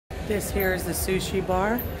This here is the sushi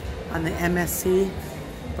bar on the MSC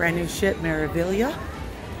brand new ship Meraviglia.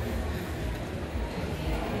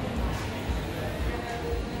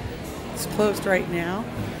 It's closed right now.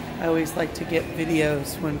 I always like to get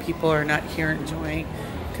videos when people are not here enjoying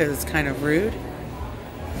because it's kind of rude.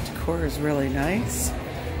 The decor is really nice.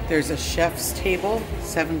 There's a chef's table,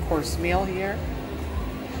 7-course meal here.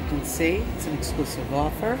 As you can see, it's an exclusive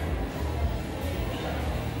offer.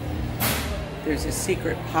 There's a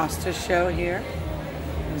secret pasta show here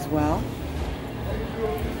as well.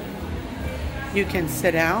 You can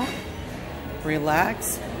sit out,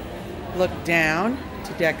 relax, look down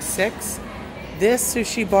to deck 6. This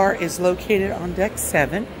sushi bar is located on deck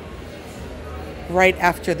 7, right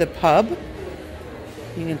after the pub.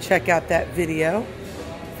 You can check out that video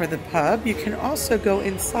for the pub. You can also go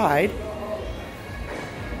inside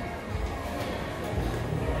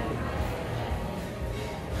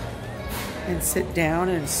and sit down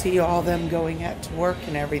and see all them going out to work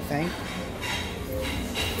and everything.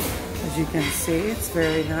 As you can see, it's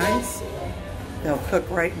very nice. They'll cook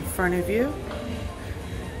right in front of you.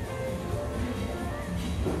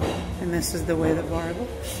 And this is the way the bar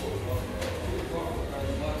looks.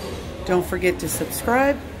 Don't forget to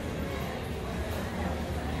subscribe.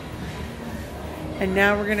 And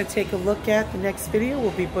now we're going to take a look at the next video.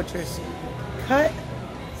 Will be Butcher's Cut.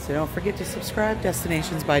 So don't forget to subscribe.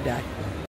 Destinations by Dai.